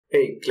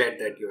Hey, glad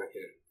that you are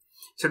here.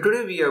 So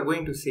today we are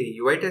going to see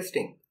UI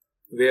testing,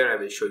 where I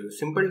will show you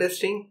simple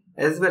testing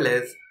as well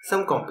as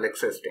some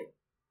complex testing.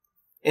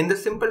 In the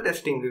simple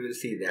testing, we will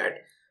see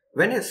that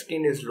when a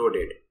screen is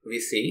loaded, we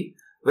see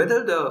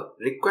whether the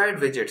required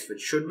widgets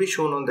which should be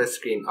shown on the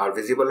screen are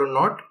visible or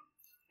not.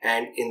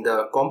 And in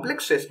the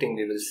complex testing,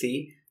 we will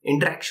see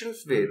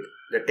interactions with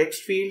the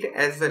text field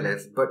as well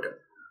as button.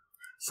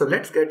 So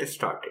let's get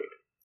started.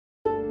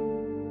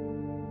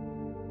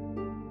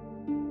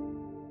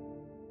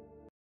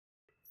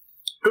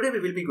 Today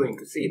we will be going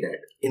to see that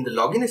in the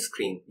login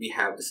screen, we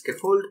have a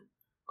scaffold,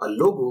 a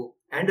logo,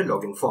 and a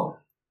login form.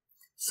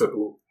 So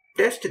to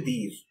test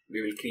these,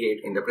 we will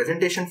create in the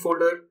presentation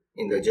folder,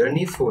 in the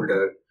journeys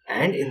folder,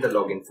 and in the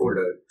login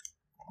folder.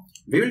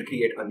 We will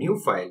create a new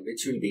file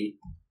which will be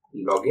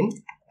login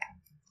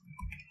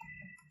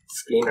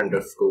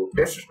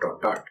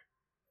screen_test.dart.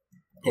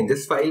 In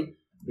this file,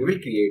 we will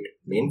create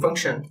main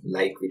function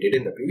like we did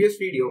in the previous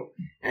video,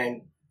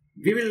 and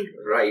we will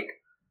write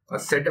a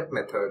setup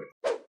method.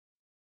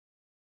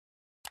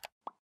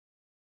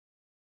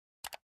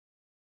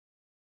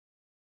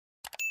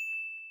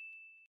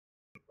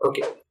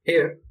 Okay,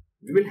 here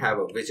we will have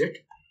a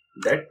widget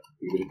that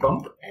we will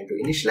pump, and to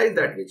initialize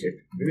that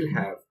widget, we will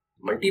have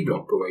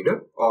multi-block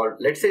provider, or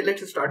let's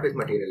start with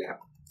material app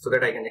so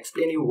that I can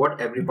explain you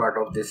what every part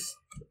of this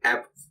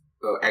app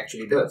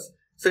actually does.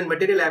 So in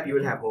material app, you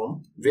will have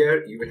home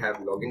where you will have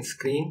login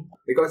screen,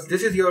 because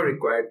this is your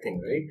required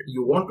thing, right?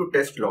 You want to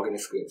test login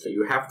screen, so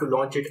you have to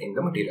launch it in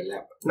the material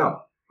app.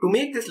 Now, to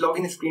make this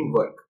login screen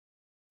work,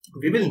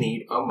 we will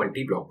need a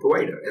multi-block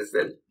provider as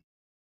well.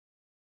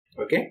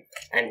 Okay,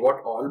 and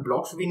what all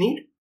blocks we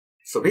need?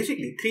 So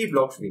basically 3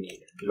 blocks we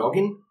need: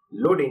 login,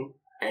 loading,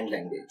 and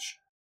language.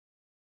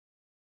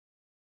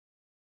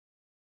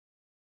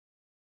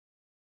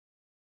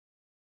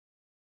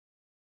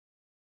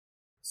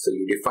 So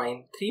you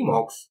define 3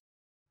 mocks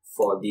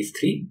for these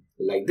 3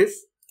 like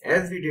this,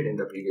 as we did in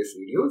the previous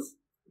videos.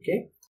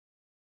 Okay.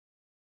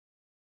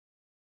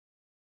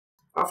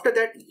 After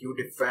that, you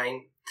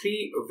define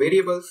 3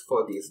 variables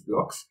for these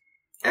blocks,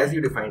 as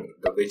you define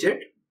the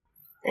widget,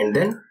 and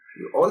then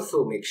you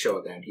also make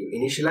sure that you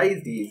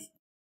initialize these.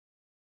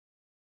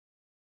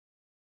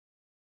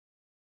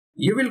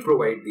 You will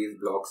provide these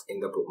blocks in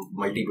the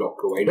multi-block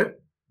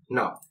provider.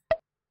 Now,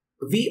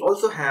 we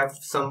also have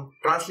some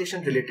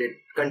translation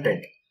related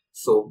content.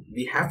 So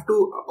we have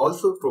to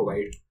also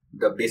provide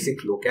the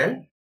basic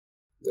locale,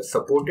 the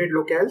supported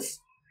locales,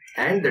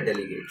 and the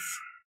delegates.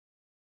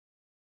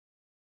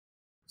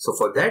 So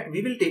for that,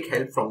 we will take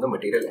help from the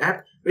material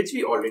app, which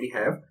we already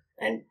have,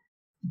 and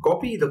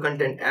copy the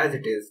content as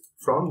it is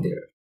from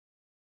there.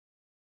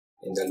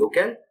 In the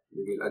locale,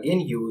 we will again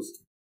use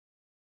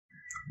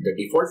the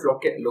default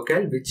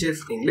locale, which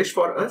is English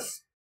for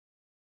us.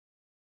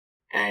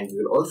 And we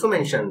will also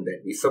mention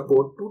that we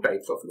support 2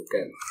 types of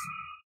locales.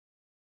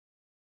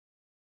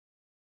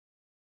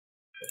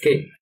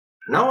 Okay,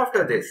 now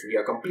after this, we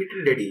are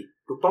completely ready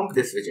to pump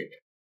this widget.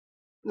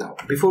 Now,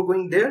 before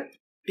going there,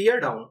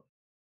 tear down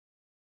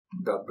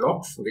the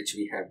blocks which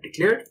we have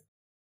declared.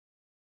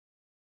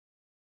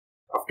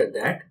 After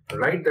that,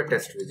 write the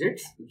test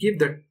widgets, give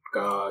the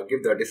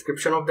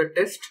description of the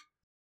test,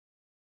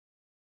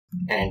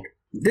 and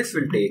this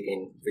will take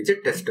in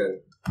widget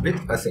tester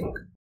with async.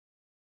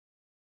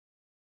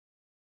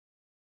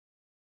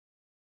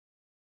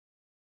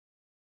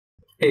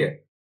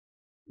 Here,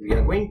 we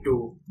are going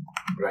to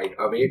write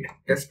await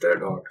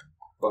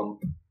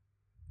tester.pump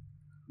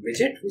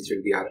widget, which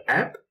will be our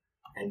app,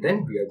 and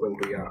then we are going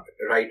to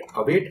write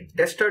await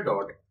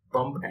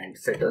tester.pump and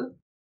settle.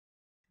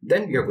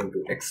 Then we are going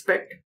to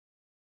expect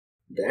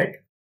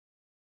that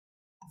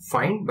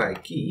find by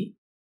type,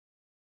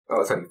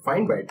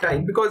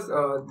 because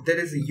there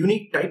is a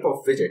unique type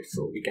of widget,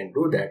 so we can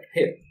do that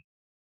here.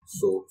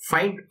 So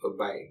find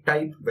by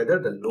type whether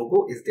the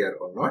logo is there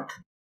or not.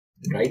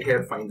 Right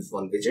here, find this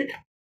one widget,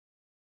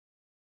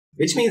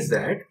 which means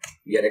that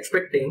we are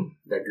expecting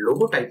that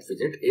logo type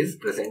widget is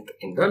present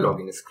in the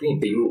login screen.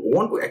 You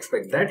want to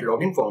expect that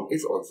login form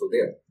is also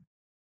there.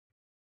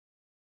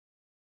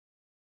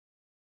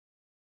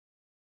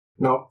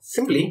 Now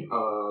simply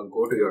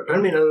go to your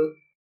terminal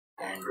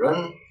and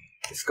run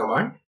this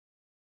command,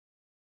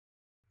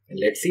 and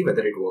let's see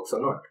whether it works or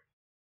not.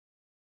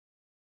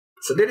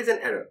 So there is an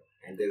error,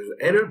 and there is an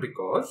error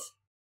because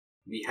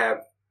we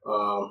have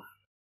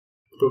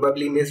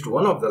probably missed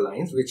one of the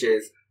lines, which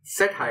is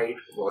set height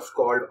was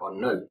called on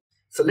null.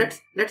 So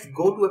let's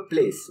go to a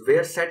place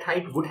where set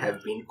height would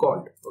have been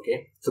called.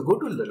 Okay, so go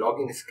to the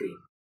login screen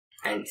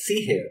and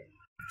see here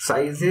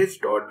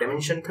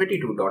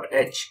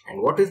sizes.dimension32.h,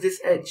 and what is this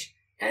h?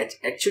 H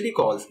actually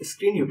calls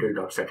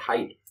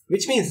screenUtil.setHeight,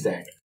 which means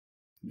that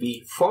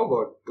we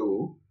forgot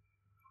to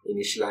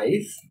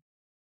initialize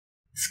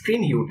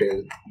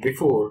screenUtil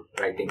before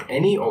writing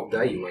any of the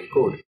UI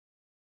code.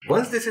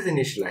 Once this is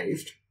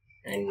initialized,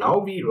 and now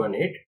we run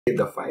it with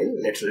the file,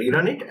 let's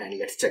rerun it and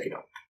let's check it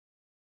out.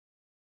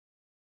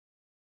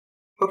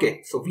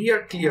 Okay, so we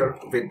are clear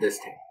with this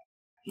thing.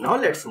 Now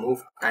let's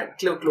move and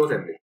close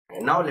everything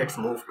And now let's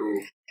move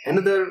to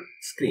another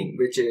screen,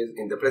 which is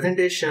in the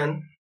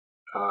presentation.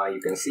 You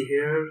can see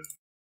here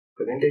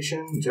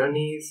presentation,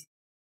 journeys,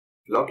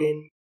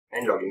 login,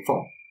 and login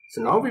form.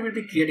 So now we will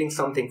be creating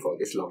something for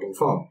this login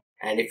form.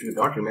 And if you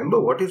don't remember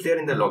what is there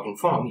in the login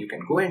form, you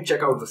can go and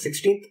check out the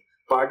 16th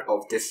part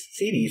of this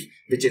series,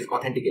 which is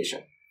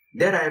authentication.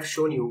 There I have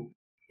shown you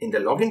in the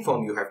login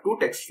form, you have two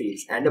text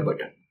fields and a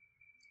button.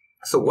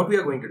 So what we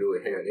are going to do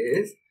here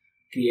is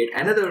create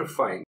another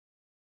file.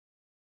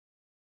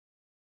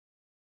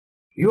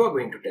 You are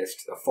going to test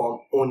the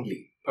form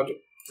only. Okay.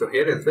 So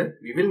here as well,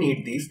 we will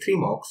need these three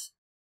mocks.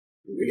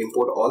 We will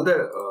import all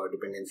the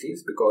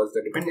dependencies because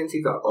the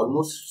dependencies are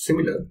almost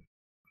similar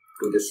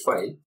to this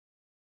file.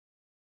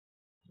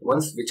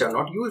 Ones which are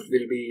not used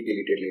will be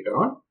deleted later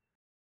on.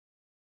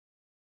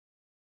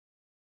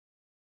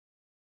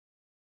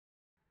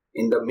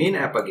 In the main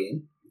app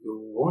again,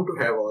 you want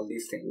to have all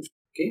these things,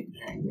 okay,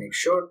 and make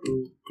sure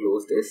to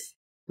close this.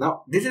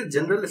 Now, this is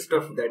general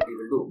stuff that we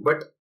will do,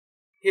 but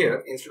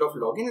here instead of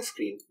login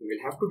screen, we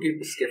will have to give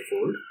the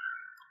scaffold,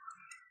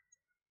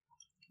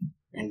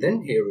 and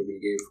then here we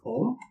will give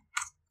home.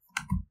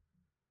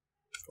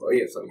 Oh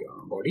yeah, sorry,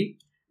 body,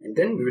 and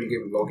then we will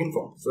give login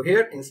form. So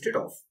here instead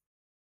of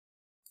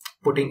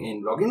putting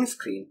in login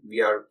screen,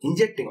 we are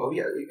injecting, or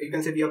you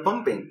can say we are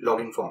pumping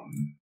login form.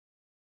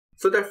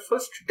 So the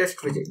first test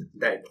widget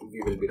that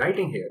we will be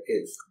writing here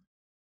is,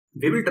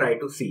 we will try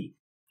to see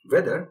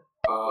whether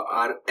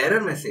our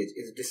error message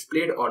is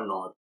displayed or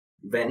not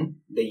when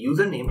the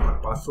username or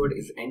password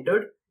is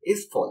entered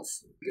is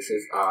false. This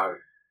is our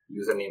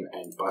username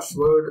and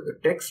password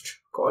text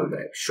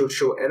callback should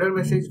show error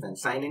message when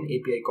sign in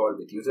API call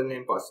with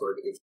username password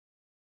is.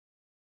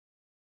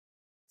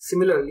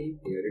 Similarly,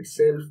 here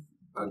itself,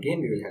 again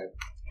we will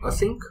have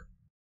async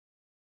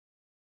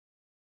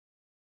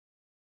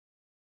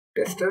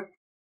tester.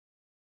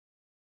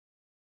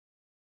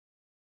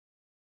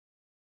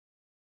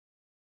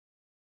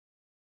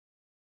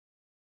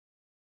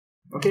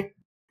 Okay,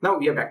 now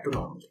we are back to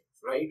normal,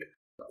 right?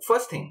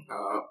 First thing,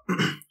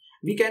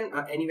 we can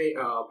anyway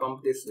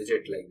pump this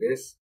widget like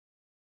this.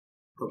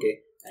 Okay,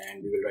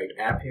 and we will write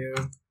app here.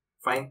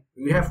 Fine,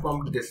 we have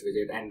pumped this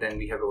widget and then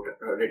we have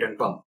written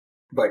pump.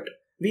 But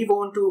we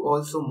want to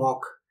also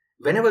mock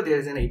whenever there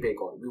is an API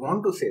call. We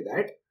want to say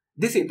that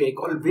this API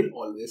call will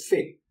always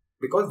fail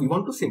because we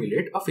want to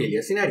simulate a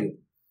failure scenario.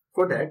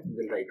 For that, we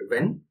will write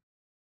when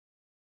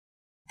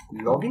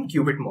login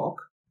qubit mock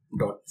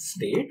dot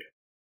state,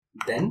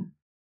 then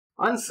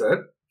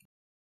answer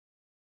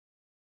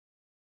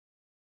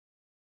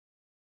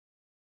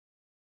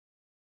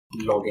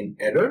login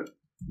error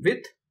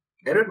with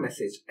error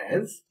message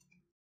as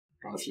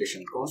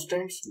translation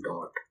constants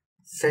dot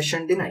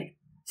session denied.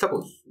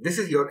 Suppose this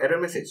is your error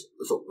message.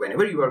 So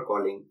whenever you are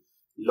calling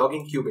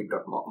login qubit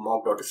dot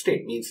mock dot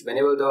state, means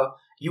whenever the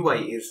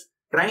UI is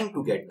trying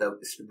to get the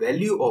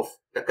value of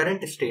the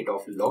current state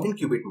of login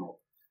qubit mock,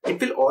 it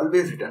will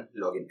always return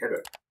login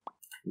error.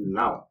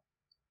 Now,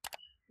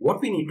 what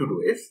we need to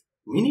do is,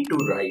 we need to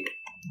write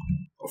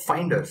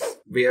finders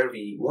where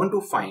we want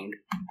to find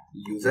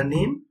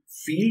username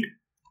field.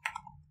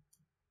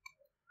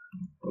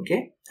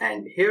 Okay,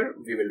 and here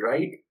we will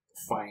write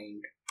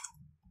find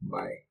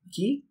by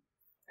key,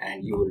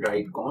 and you will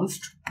write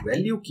const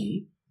value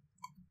key.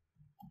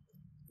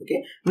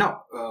 Okay,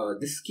 now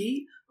this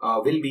key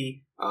will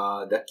be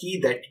the key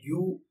that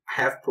you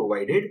have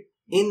provided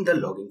in the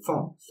login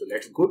form. So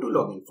let's go to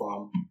login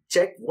form,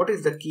 check what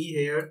is the key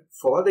here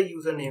for the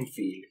username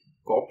field,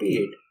 copy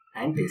it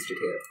and paste it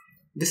here.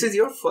 This is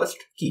your first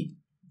key.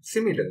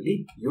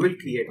 Similarly, you will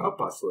create a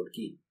password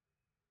key.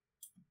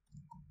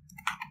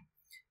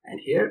 And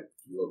here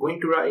you are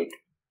going to write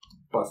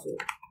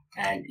password,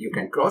 and you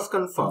can cross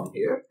confirm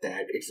here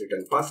that it's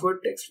written password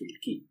text field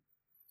key.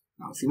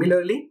 Now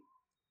similarly,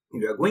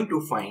 we are going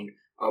to find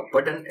a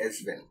button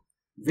as well,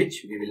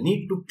 which we will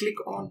need to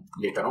click on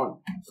later on.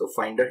 So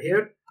finder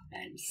here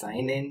and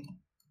sign in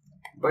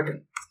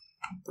button.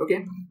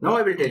 Okay, now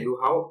I will tell you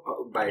how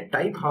by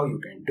type how you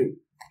can do.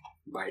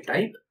 By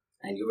type,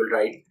 and you will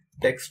write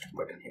text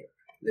button here.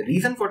 The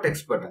reason for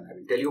text button, I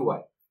will tell you why.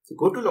 So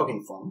go to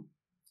login form.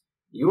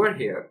 You are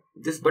here.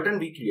 This button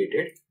we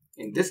created.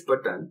 In this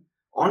button,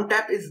 on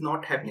tap is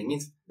not happening.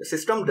 Means the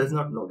system does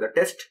not know. The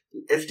test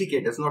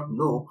SDK does not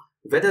know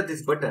whether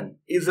this button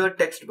is a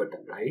text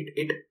button, right?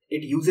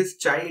 It uses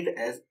child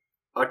as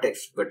a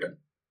text button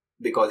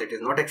because it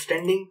is not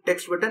extending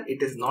text button.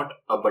 It is not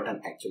a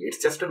button actually.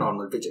 It's just a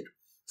normal widget.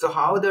 So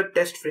how the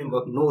test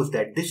framework knows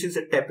that this is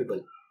a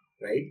tappable,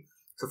 right?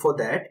 So for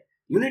that,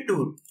 you need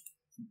to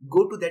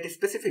go to that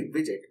specific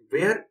widget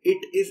where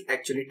it is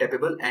actually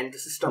tappable and the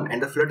system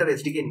and the Flutter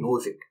SDK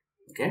knows it.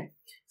 Okay.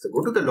 So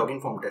go to the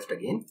login form test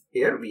again.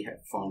 Here we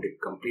have found it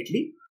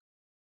completely.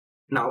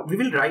 Now we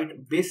will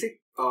write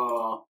basic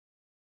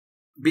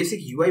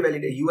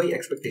UI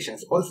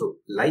expectations also,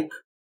 like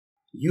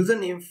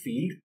username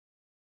field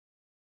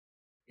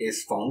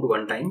is found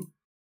one time,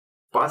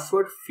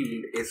 password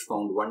field is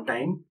found one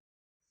time,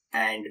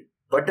 and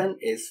button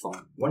is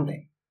found one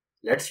time.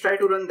 Let's try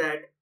to run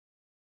that.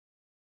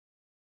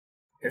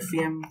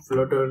 fem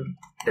flutter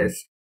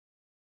test,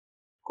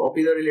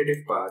 copy the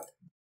relative path,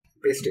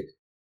 paste it.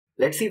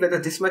 Let's see whether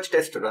this much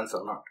test runs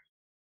or not.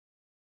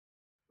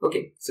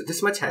 Okay, so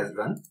this much has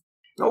run.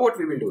 Now what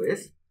we will do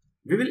is,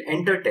 we will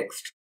enter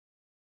text.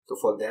 So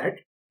for that,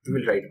 we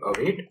will write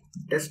await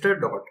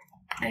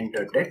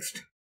tester.enter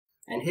text,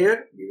 and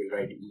here we will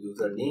write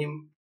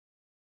username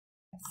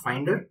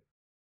finder,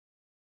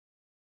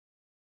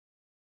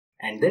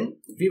 and then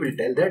we will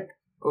tell that,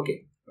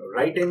 okay,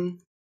 write in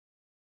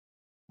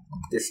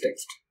this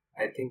text.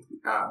 I think,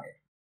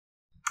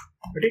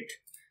 put it.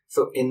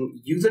 So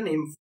in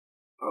username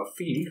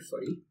field,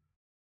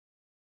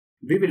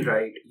 we will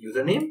write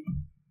username,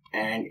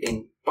 and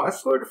in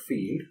password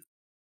field,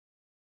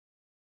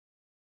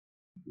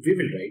 we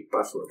will write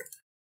password.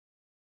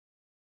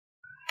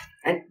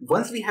 And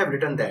once we have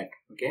written that,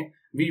 okay,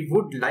 we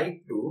would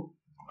like to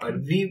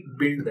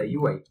rebuild the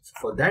UI. So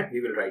for that,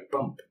 we will write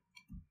pump.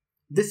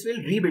 This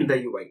will rebuild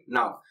the UI.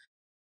 Now,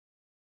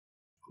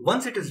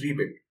 once it is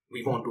rebuilt,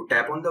 we want to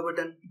tap on the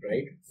button,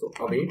 right? So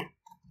await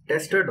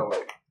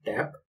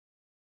tester.tap,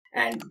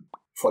 and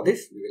for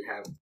this, we will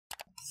have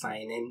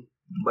sign in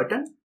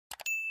button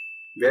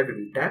where we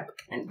will tap,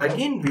 and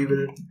again we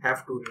will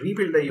have to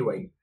rebuild the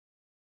UI.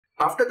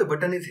 After the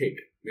button is hit,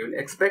 we will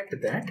expect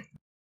that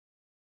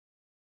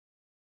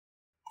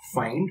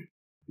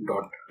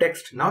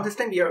find.text. Now this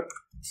time we are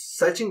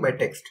searching by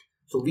text.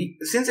 So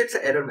since it's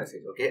an error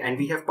message, okay, and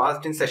we have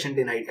passed in session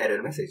denied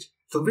error message,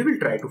 so we will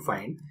try to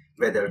find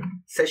whether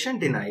session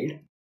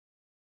denied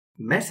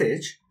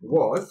message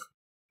was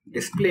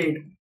displayed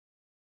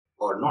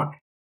or not.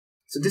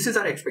 So this is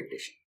our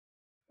expectation.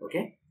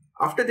 Okay.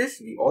 After this,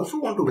 we also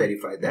want to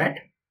verify that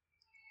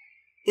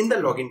in the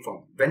login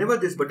form, whenever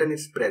this button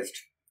is pressed,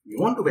 we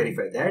want to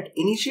verify that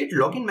initiate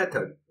login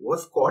method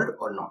was called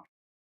or not.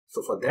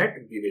 So for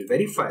that, we will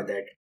verify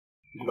that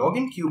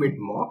login qubit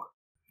mock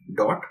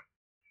dot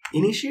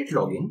initiate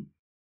login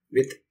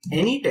with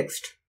any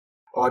text,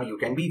 or you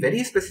can be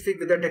very specific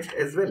with the text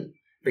as well,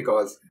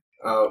 because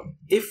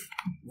if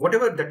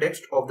whatever the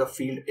text of the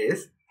field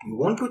is, you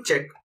want to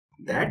check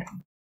that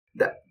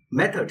the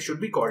method should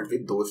be called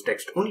with those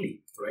text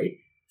only, right?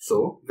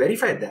 So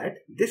verify that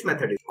this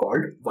method is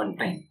called one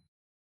time.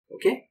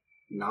 Okay,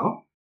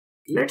 now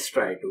let's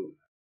try to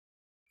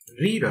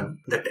rerun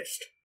the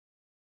test.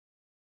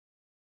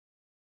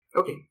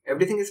 Okay,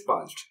 everything is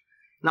passed.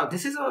 Now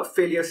this is a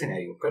failure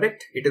scenario,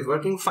 correct? It is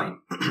working fine.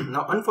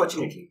 Now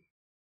unfortunately,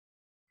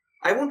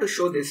 I want to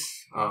show this.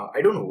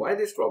 I don't know why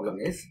this problem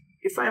is.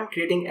 If I am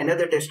creating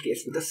another test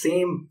case with the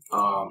same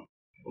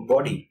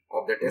body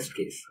of the test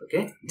case,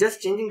 okay,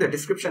 just changing the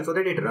description so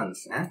that it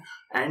runs,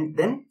 and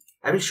then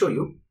I will show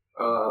you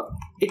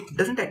it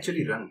doesn't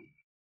actually run.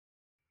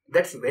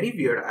 That's very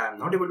weird. I am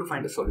not able to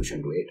find a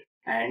solution to it,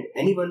 and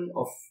anyone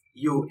of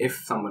you,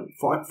 if someone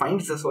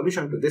finds a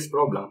solution to this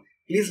problem,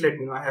 please let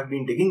me know. I have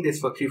been digging this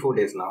for 3-4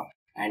 days now,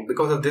 and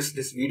because of this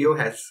video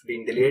has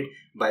been delayed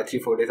by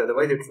 3-4 days,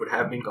 otherwise it would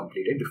have been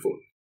completed before.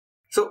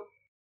 So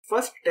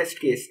first test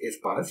case is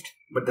passed,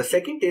 but the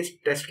second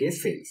test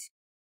case fails.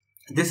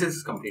 This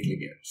is completely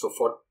weird. So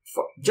for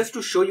just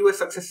to show you a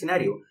success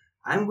scenario,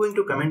 I am going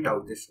to comment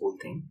out this whole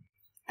thing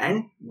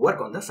and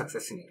work on the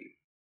success scenario.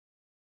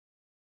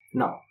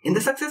 Now, in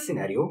the success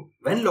scenario,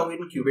 when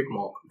login qubit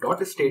mock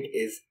dot state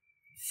is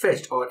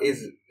fetched or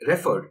is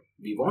referred,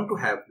 we want to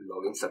have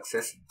login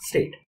success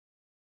state.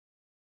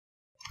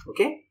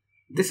 Okay,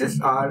 this is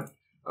our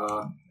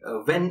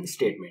when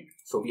statement.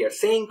 So we are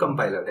saying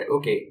compiler that,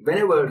 okay,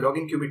 whenever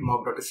login qubit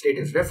mock dot state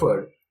is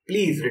referred,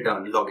 please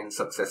return login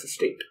success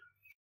state.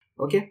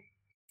 Okay,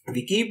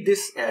 we keep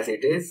this as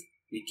it is,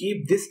 we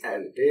keep this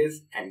as it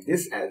is, and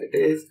this as it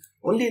is.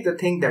 Only the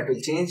thing that will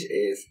change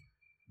is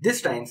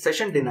this time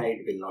session denied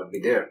will not be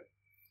there.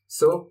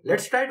 So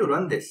let's try to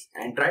run this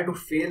and try to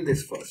fail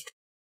this first.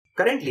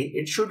 Currently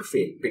it should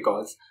fail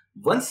because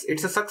once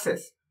it's a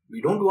success,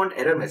 we don't want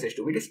error message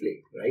to be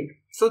displayed, right?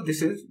 So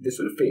this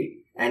will fail,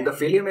 and the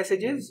failure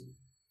message is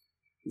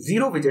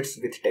 0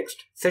 widgets with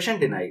text session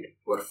denied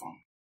were found.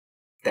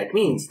 That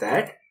means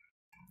that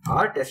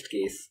our test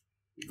case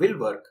will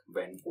work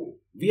when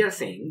we are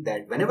saying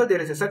that whenever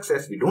there is a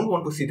success, we don't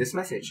want to see this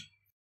message.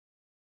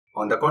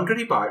 On the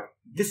contrary part,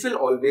 this will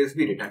always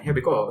be written here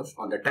because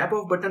on the tap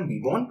of button, we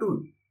want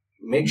to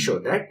make sure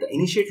that the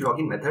initiate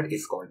login method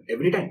is called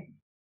every time.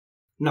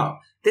 Now,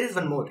 there is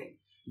one more thing.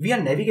 We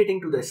are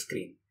navigating to the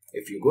screen.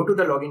 If you go to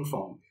the login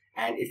form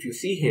and if you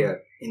see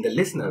here in the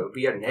listener,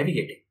 we are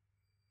navigating.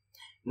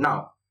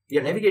 Now, we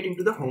are navigating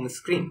to the home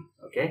screen.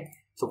 Okay.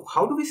 So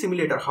how do we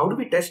simulate or how do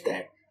we test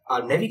that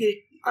our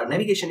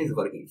navigation is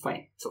working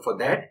fine? So for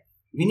that,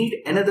 we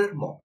need another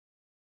mock.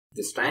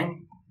 This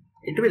time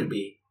it will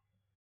be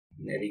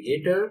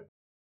Navigator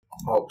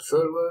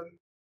observer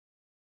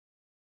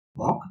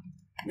mock,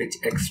 which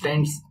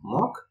extends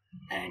mock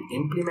and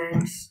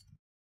implements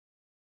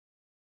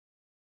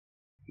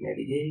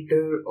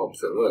Navigator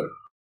observer.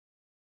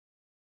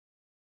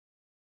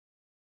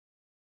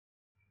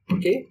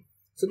 Okay,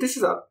 so this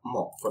is a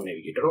mock for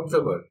Navigator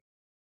observer.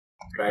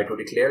 Try to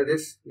declare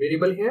this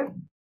variable here.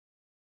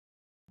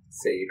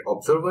 say it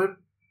observer.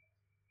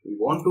 We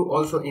want to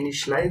also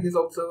initialize this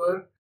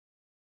observer.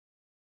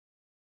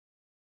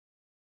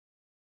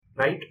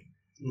 Right?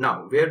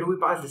 Now, where do we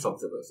pass this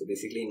observer? So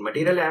basically in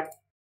material app,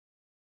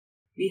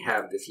 we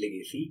have this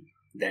legacy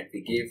that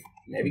we give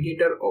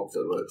Navigator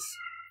observers.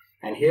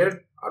 And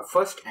here our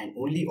first and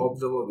only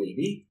observer will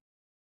be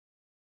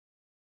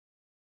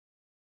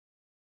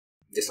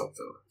this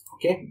observer.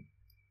 Okay.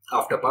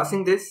 After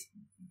passing this,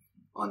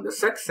 on the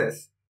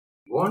success,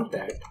 we want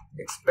that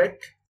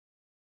expect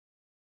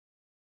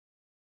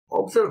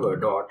observer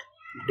dot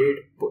did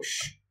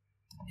push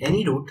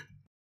any root.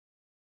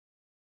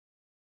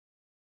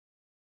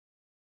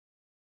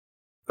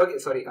 Okay,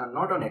 sorry,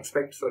 not on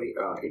expect, sorry,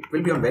 it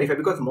will be on verify,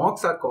 because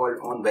mocks are called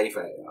on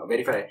verify.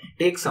 Verify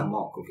takes some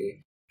mock,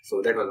 okay,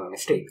 so that was a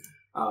mistake.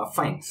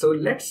 Fine, so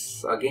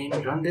let's again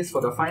run this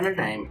for the final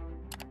time.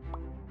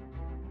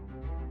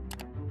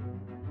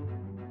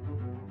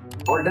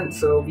 All done.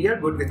 So we are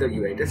good with the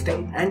UI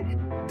testing,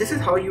 and this is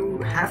how you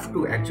have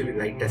to actually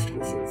write test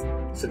cases.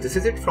 So this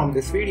is it from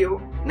this video.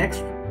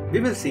 Next, we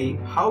will see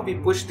how we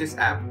push this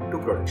app to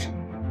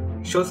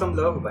production. Show some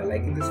love by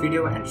liking this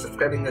video and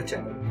subscribing the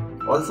channel.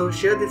 Also,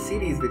 share this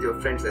series with your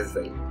friends as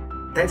well.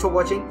 Thanks for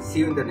watching. See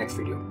you in the next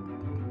video.